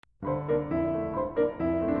We've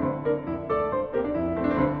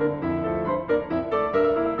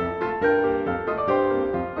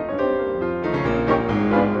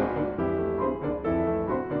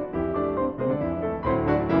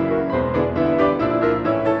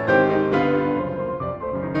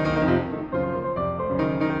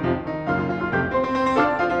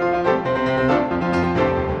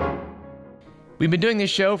been doing this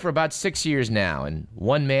show for about 6 years now, and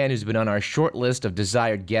one man who's been on our short list of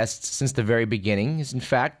desired guests since the very beginning is, in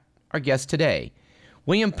fact, our guest today.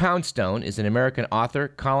 William Poundstone is an American author,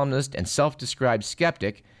 columnist, and self-described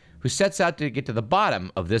skeptic who sets out to get to the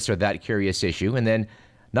bottom of this or that curious issue, and then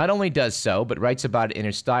not only does so, but writes about it in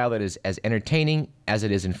a style that is as entertaining as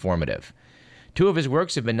it is informative. 2 of his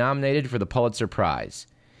works have been nominated for the Pulitzer Prize.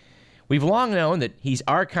 We've long known that he's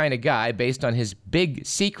our kind of guy based on his Big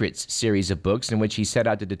Secrets series of books in which he set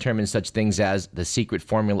out to determine such things as the secret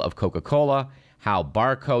formula of Coca-Cola, how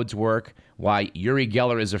barcodes work, why Uri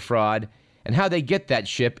Geller is a fraud, and how they get that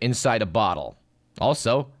ship inside a bottle.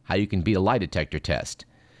 Also, how you can beat a lie detector test.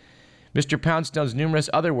 Mr. Poundstone's numerous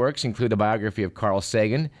other works include a biography of Carl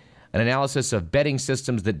Sagan, an analysis of betting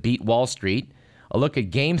systems that beat Wall Street, a look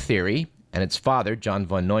at game theory and its father, John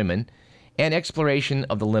von Neumann, and exploration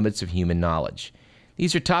of the limits of human knowledge.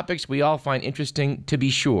 These are topics we all find interesting, to be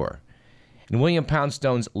sure. In William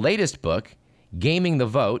Poundstone's latest book, Gaming the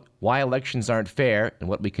Vote, Why Elections Aren't Fair and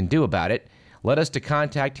What We Can Do About It, led us to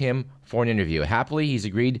contact him for an interview. Happily, he's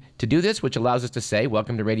agreed to do this, which allows us to say,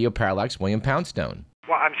 welcome to Radio Parallax, William Poundstone.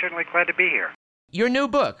 Well, I'm certainly glad to be here. Your new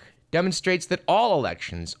book demonstrates that all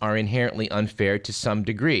elections are inherently unfair to some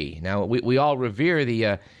degree. Now, we all revere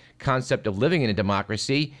the concept of living in a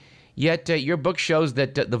democracy, yet your book shows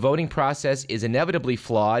that the voting process is inevitably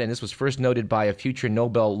flawed, and this was first noted by a future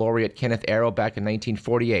Nobel laureate Kenneth Arrow back in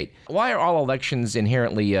 1948. Why are all elections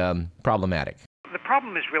inherently problematic? The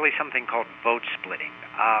problem is really something called vote splitting.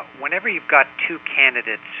 Whenever you've got 2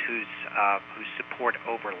 candidates whose support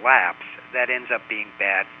overlaps, that ends up being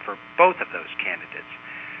bad for both of those candidates.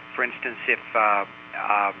 For instance, if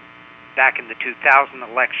back in the 2000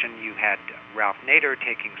 election you had Ralph Nader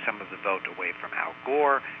taking some of the vote away from Al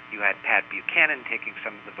Gore, you had Pat Buchanan taking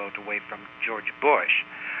some of the vote away from George Bush.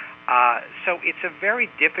 So it's a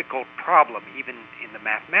very difficult problem, even in the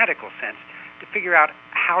mathematical sense, to figure out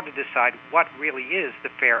how to decide what really is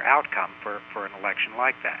the fair outcome for an election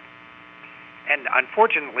like that. And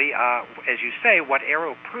unfortunately, as you say, what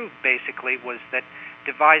Arrow proved basically was that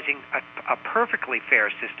devising a perfectly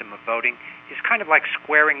fair system of voting is kind of like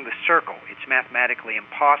squaring the circle. It's mathematically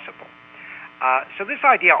impossible. So this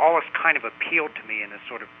idea always kind of appealed to me in a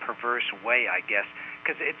sort of perverse way, I guess,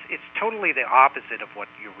 because it's totally the opposite of what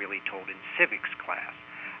you're really told in civics class.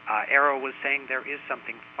 Arrow was saying there is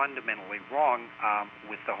something fundamentally wrong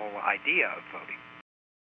with the whole idea of voting.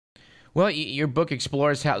 Well, your book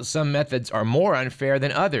explores how some methods are more unfair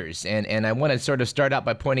than others, and I want to sort of start out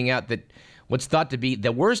by pointing out that what's thought to be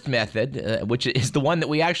the worst method, which is the one that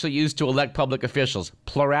we actually use to elect public officials,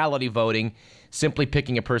 plurality voting, simply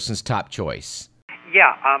picking a person's top choice.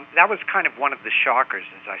 Yeah, that was kind of one of the shockers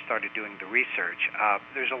as I started doing the research.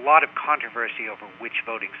 There's a lot of controversy over which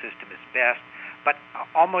voting system is best, but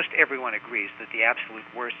almost everyone agrees that the absolute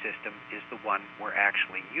worst system is the one we're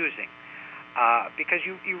actually using. Because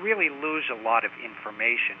you really lose a lot of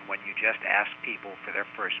information when you just ask people for their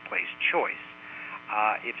first place choice.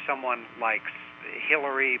 If someone likes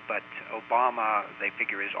Hillary but Obama they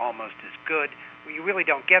figure is almost as good, well, you really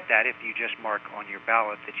don't get that if you just mark on your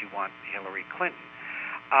ballot that you want Hillary Clinton.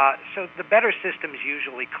 So the better systems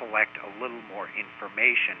usually collect a little more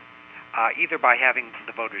information, either by having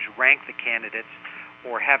the voters rank the candidates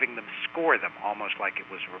or having them score them, almost like it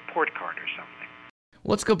was a report card or something.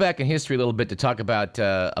 Let's go back in history a little bit to talk about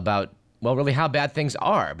really how bad things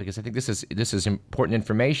are, because I think this is important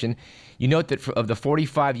information. You note that of the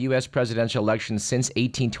 45 U.S. presidential elections since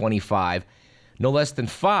 1825, no less than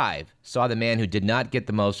 5 saw the man who did not get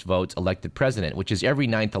the most votes elected president, which is every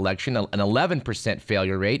 9th election, an 11%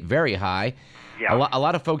 failure rate, very high. Yeah. A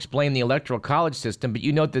lot of folks blame the Electoral College system, but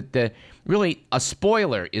you note that really a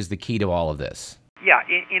spoiler is the key to all of this. Yeah,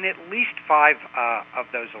 in at least 5 of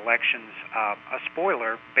those elections, a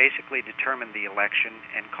spoiler basically determined the election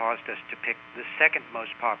and caused us to pick the second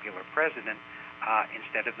most popular president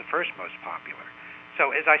instead of the first most popular.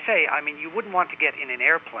 So as I say, I mean, you wouldn't want to get in an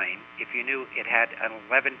airplane if you knew it had an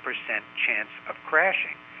 11% chance of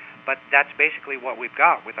crashing. But that's basically what we've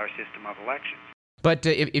got with our system of elections. But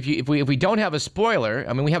if we don't have a spoiler,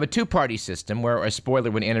 I mean, we have a two-party system where a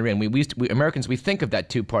spoiler would enter in. We Americans, we think of that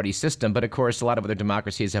two-party system, but of course, a lot of other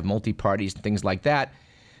democracies have multi-parties and things like that.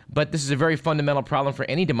 But this is a very fundamental problem for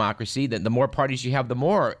any democracy, that the more parties you have, the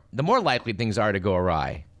more likely things are to go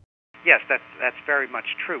awry. Yes, that's very much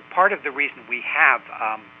true. Part of the reason we have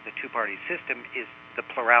the two-party system is the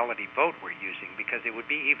plurality vote we're using, because it would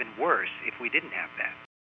be even worse if we didn't have that.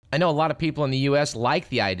 I know a lot of people in the U.S. like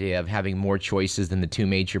the idea of having more choices than the two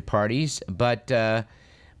major parties, but I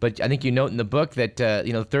think you note in the book that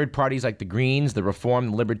third parties like the Greens, the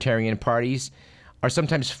Reform, the Libertarian parties are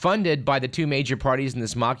sometimes funded by the two major parties in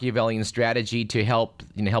this Machiavellian strategy to help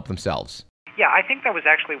themselves. Yeah, I think that was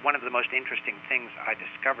actually one of the most interesting things I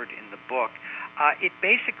discovered in the book. It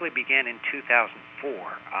basically began in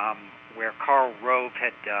 2004, where Karl Rove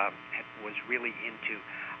was really into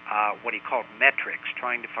what he called metrics,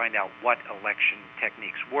 trying to find out what election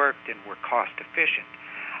techniques worked and were cost efficient.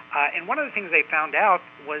 And one of the things they found out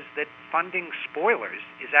was that funding spoilers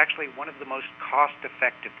is actually one of the most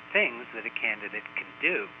cost-effective things that a candidate can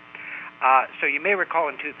do. So you may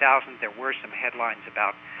recall in 2000 there were some headlines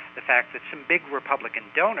about the fact that some big Republican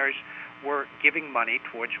donors were giving money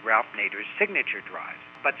towards Ralph Nader's signature drives.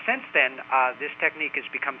 But since then, this technique has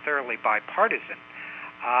become thoroughly bipartisan.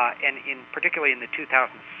 And particularly in the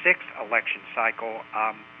 2006 election cycle,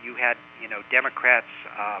 you had Democrats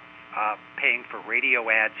paying for radio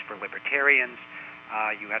ads for libertarians.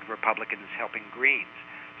 You had Republicans helping Greens.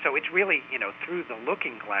 So it's really through the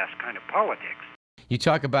looking glass kind of politics. You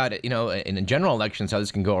talk about it, in general elections how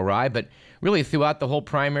this can go awry, but really throughout the whole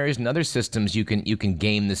primaries and other systems, you can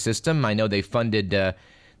game the system. I know they funded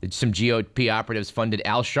some GOP operatives funded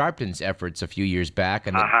Al Sharpton's efforts a few years back,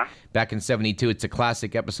 and back in '72, it's a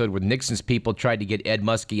classic episode where Nixon's people tried to get Ed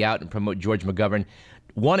Muskie out and promote George McGovern,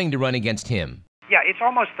 wanting to run against him. Yeah, it's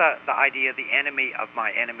almost the idea the enemy of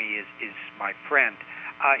my enemy is my friend.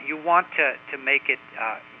 You want to make it.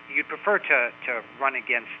 You'd prefer to run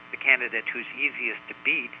against the candidate who's easiest to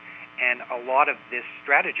beat, and a lot of this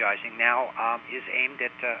strategizing now is aimed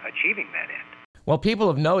at achieving that end. Well, people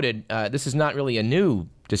have noted this is not really a new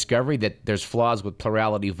discovery, that there's flaws with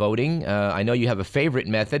plurality voting. I know you have a favorite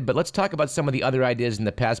method, but let's talk about some of the other ideas in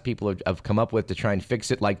the past people have come up with to try and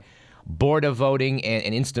fix it, like Borda voting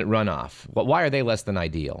and instant runoff. Well, why are they less than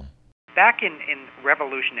ideal? Back in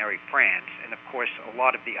revolutionary France, and of course a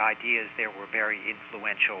lot of the ideas there were very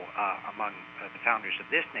influential among the founders of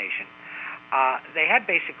this nation, they had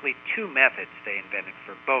basically two methods they invented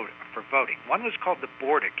for voting. One was called the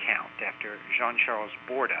Borda count, after Jean-Charles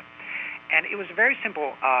Borda. And it was a very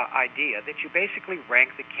simple idea that you basically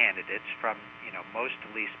rank the candidates from most to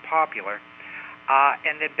least popular,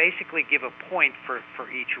 and then basically give a point for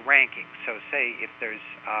each ranking. So say if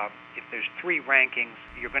there's three rankings,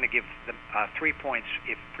 you're going to give them 3 points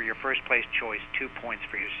for your first place choice, 2 points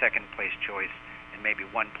for your second place choice, and maybe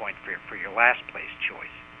 1 point for your last place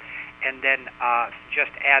choice. And then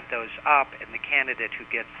just add those up, and the candidate who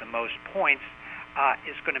gets the most points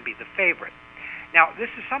is going to be the favorite. Now,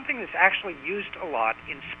 this is something that's actually used a lot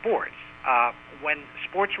in sports. When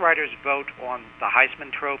sports writers vote on the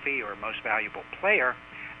Heisman Trophy or Most Valuable Player,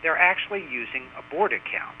 they're actually using a Borda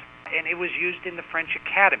count. And it was used in the French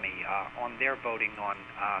Academy on their voting on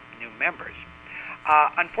new members.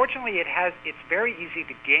 Unfortunately, it's very easy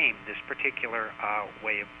to game this particular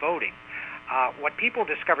way of voting. What people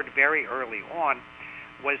discovered very early on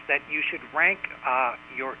was that you should rank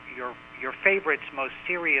your favorite's most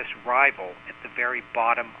serious rival at the very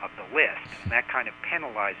bottom of the list, and that kind of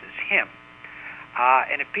penalizes him.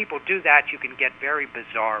 And if people do that, you can get very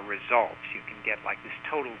bizarre results. You can get like this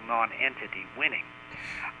total non-entity winning.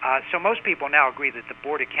 So most people now agree that the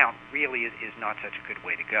Borda count really is not such a good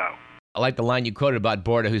way to go. I like the line you quoted about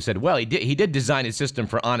Borda, who said, well, he did design a system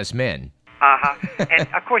for honest men. And,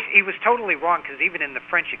 of course, he was totally wrong, because even in the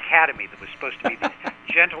French Academy that was supposed to be these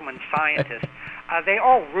gentlemen scientists, they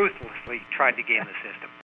all ruthlessly tried to game the system.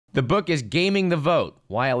 The book is Gaming the Vote,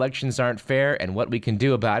 Why Elections Aren't Fair and What We Can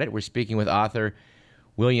Do About It. We're speaking with author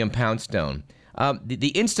William Poundstone.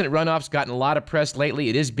 The instant runoff's gotten a lot of press lately.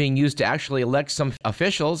 It is being used to actually elect some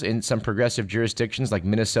officials in some progressive jurisdictions like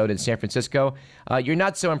Minnesota and San Francisco. You're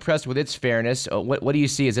not so impressed with its fairness. What do you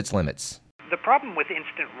see as its limits? The problem with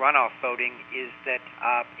instant runoff voting is that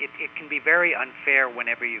it can be very unfair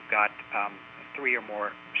whenever you've got three or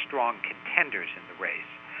more strong contenders in the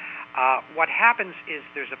race. What happens is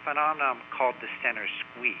there's a phenomenon called the center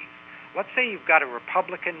squeeze. Let's say you've got a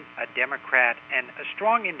Republican, a Democrat, and a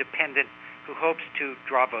strong independent who hopes to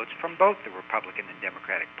draw votes from both the Republican and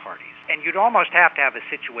Democratic parties. And you'd almost have to have a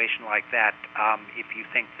situation like that if you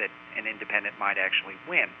think that an independent might actually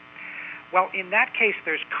win. Well, in that case,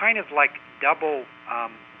 there's kind of like double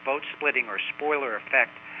vote splitting or spoiler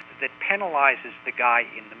effect that penalizes the guy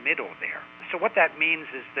in the middle there. So what that means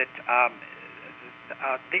is that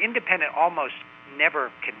the independent almost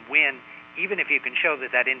never can win, even if you can show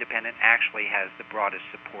that that independent actually has the broadest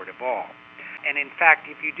support of all. And in fact,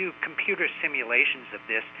 if you do computer simulations of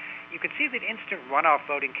this, you can see that instant runoff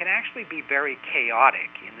voting can actually be very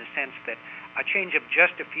chaotic in the sense that a change of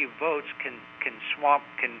just a few votes can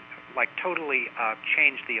totally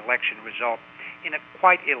change the election result in a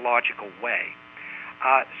quite illogical way.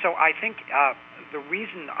 So I think the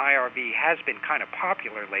reason IRV has been kind of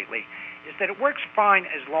popular lately is that it works fine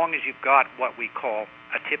as long as you've got what we call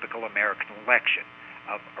a typical American election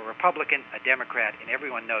of a Republican, a Democrat, and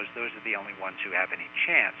everyone knows those are the only ones who have any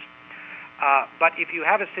chance. But if you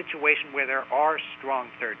have a situation where there are strong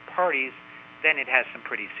third parties, then it has some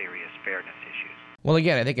pretty serious fairness issues. Well,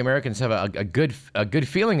 again, I think Americans have a good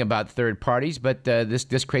feeling about third parties, but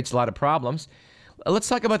this creates a lot of problems. Let's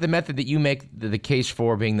talk about the method that you make the case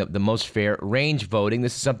for being the most fair, range voting.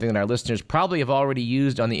 This is something that our listeners probably have already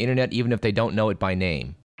used on the internet, even if they don't know it by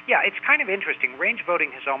name. Yeah, it's kind of interesting. Range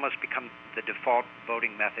voting has almost become the default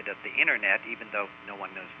voting method of the internet, even though no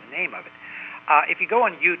one knows the name of it. If you go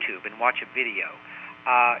on YouTube and watch a video,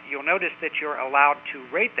 you'll notice that you're allowed to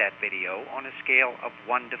rate that video on a scale of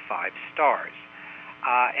 1 to 5 stars.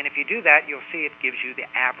 And if you do that, you'll see it gives you the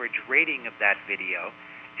average rating of that video.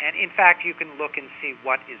 And in fact, you can look and see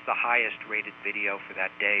what is the highest rated video for that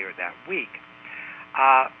day or that week.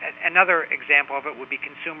 Another example of it would be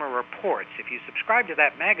Consumer Reports. If you subscribe to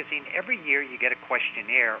that magazine, every year you get a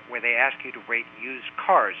questionnaire where they ask you to rate used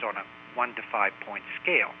cars on a 1 to 5 point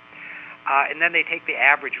scale. And then they take the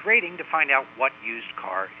average rating to find out what used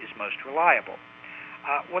car is most reliable.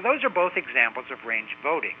 Well, those are both examples of range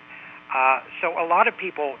voting. So a lot of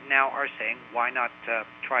people now are saying, why not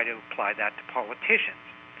try to apply that to politicians?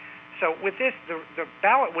 So with this, the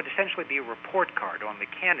ballot would essentially be a report card on the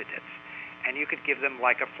candidates, and you could give them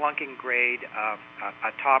like a flunking grade,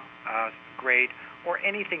 a top grade, or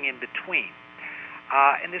anything in between.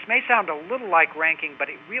 And this may sound a little like ranking, but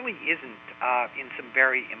it really isn't in some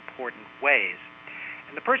very important ways.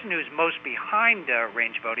 And the person who's most behind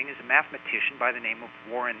range voting is a mathematician by the name of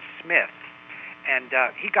Warren Smith. And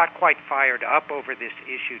he got quite fired up over this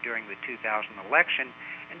issue during the 2000 election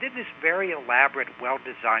and did this very elaborate,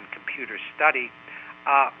 well-designed computer study,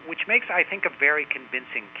 which makes, I think, a very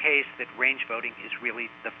convincing case that range voting is really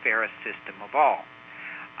the fairest system of all.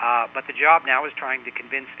 But the job now is trying to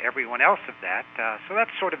convince everyone else of that. So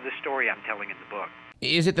that's sort of the story I'm telling in the book.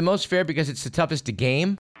 Is it the most fair because it's the toughest to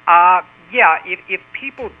game? Yeah, if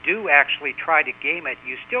people do actually try to game it,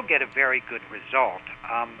 you still get a very good result.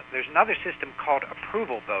 There's another system called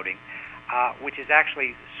approval voting, which is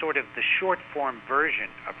actually sort of the short-form version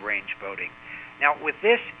of range voting. Now, with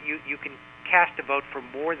this, you can cast a vote for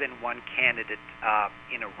more than one candidate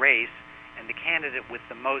in a race, and the candidate with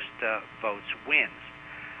the most votes wins.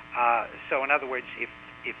 So, in other words, if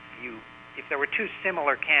there were two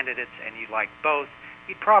similar candidates and you liked both,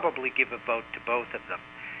 you'd probably give a vote to both of them.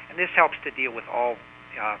 And this helps to deal with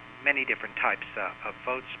many different types of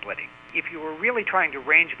vote splitting. If you were really trying to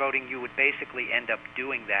range voting, you would basically end up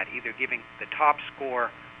doing that, either giving the top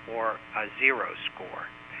score or a zero score.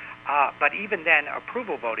 But even then,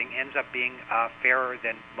 approval voting ends up being fairer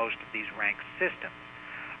than most of these ranked systems.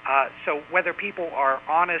 So whether people are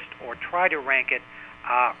honest or try to rank it,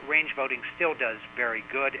 range voting still does very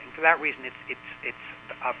good, and for that reason, it's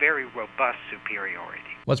a very robust superiority.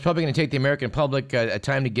 Well, it's probably going to take the American public a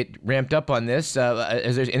time to get ramped up on this.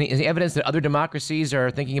 Is there any evidence that other democracies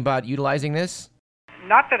are thinking about utilizing this?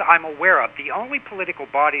 Not that I'm aware of. The only political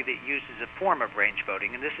body that uses a form of range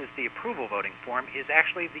voting, and this is the approval voting form, is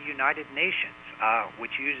actually the United Nations,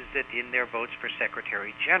 which uses it in their votes for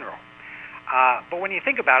Secretary General. But when you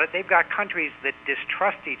think about it, they've got countries that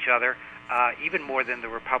distrust each other even more than the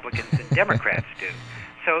Republicans and Democrats do.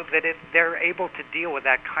 So that if they're able to deal with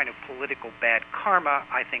that kind of political bad karma,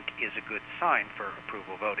 I think is a good sign for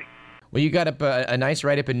approval voting. Well, you got up a nice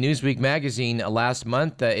write-up in Newsweek magazine last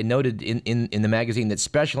month. It noted in the magazine that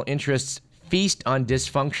special interests feast on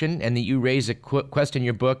dysfunction, and that you raise a question in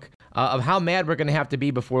your book of how mad we're going to have to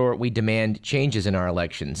be before we demand changes in our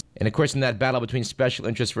elections. And of course, in that battle between special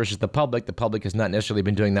interests versus the public has not necessarily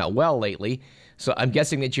been doing that well lately. So I'm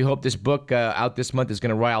guessing that you hope this book out this month is going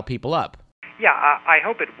to rile people up. Yeah, I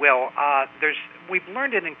hope it will. We've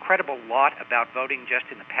learned an incredible lot about voting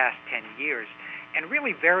just in the past 10 years, and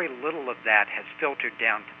really very little of that has filtered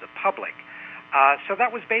down to the public. So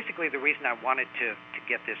that was basically the reason I wanted to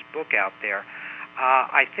get this book out there.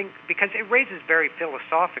 I think because it raises very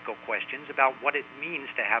philosophical questions about what it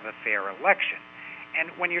means to have a fair election.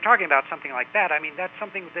 And when you're talking about something like that, I mean, that's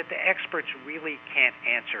something that the experts really can't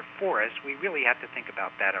answer for us. We really have to think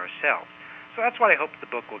about that ourselves. So that's what I hope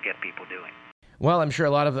the book will get people doing. Well, I'm sure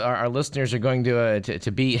a lot of our listeners are going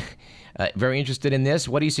to be very interested in this.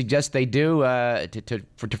 What do you suggest they do to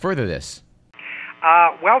further this?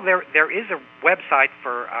 Well, there is a website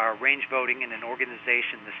for range voting and an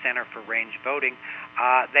organization, the Center for Range Voting.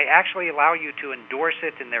 They actually allow you to endorse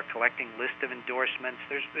it, and they're collecting list of endorsements.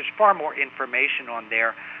 There's far more information on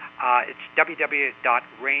there. It's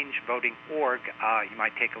www.rangevoting.org. You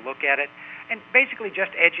might take a look at it, and basically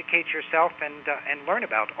just educate yourself and learn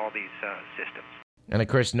about all these systems. And of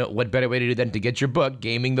course, what better way to do than to get your book,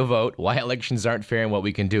 Gaming the Vote: Why Elections Aren't Fair and What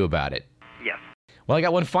We Can Do About It. Yes. Well, I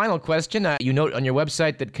got one final question. You note on your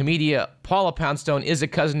website that comedian Paula Poundstone is a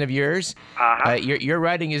cousin of yours. Uh-huh. Your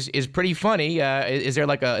writing is pretty funny. Is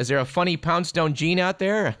there a funny Poundstone gene out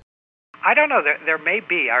there? I don't know. There may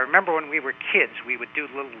be. I remember when we were kids, we would do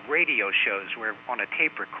little radio shows where on a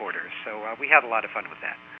tape recorder. So we had a lot of fun with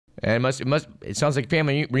that. And it sounds like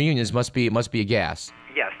family reunions must be a gas.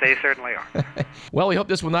 Yes, they certainly are. Well, we hope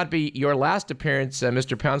this will not be your last appearance,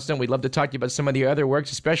 Mr. Poundstone. We'd love to talk to you about some of the other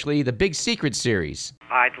works, especially the Big Secret series.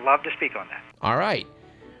 I'd love to speak on that. All right.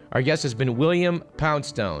 Our guest has been William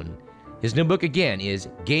Poundstone. His new book, again, is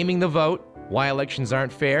Gaming the Vote: Why Elections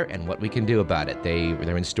Aren't Fair and What We Can Do About It.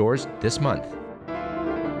 They're in stores this month.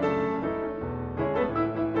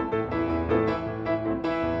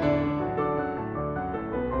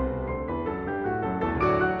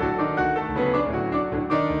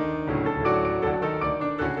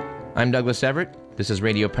 I'm Douglas Everett. This is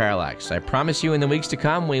Radio Parallax. I promise you in the weeks to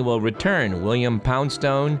come we will return William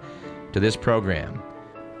Poundstone to this program.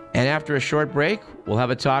 And after a short break, we'll have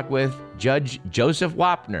a talk with Judge Joseph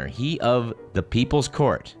Wapner, he of the People's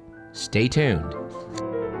Court. Stay tuned.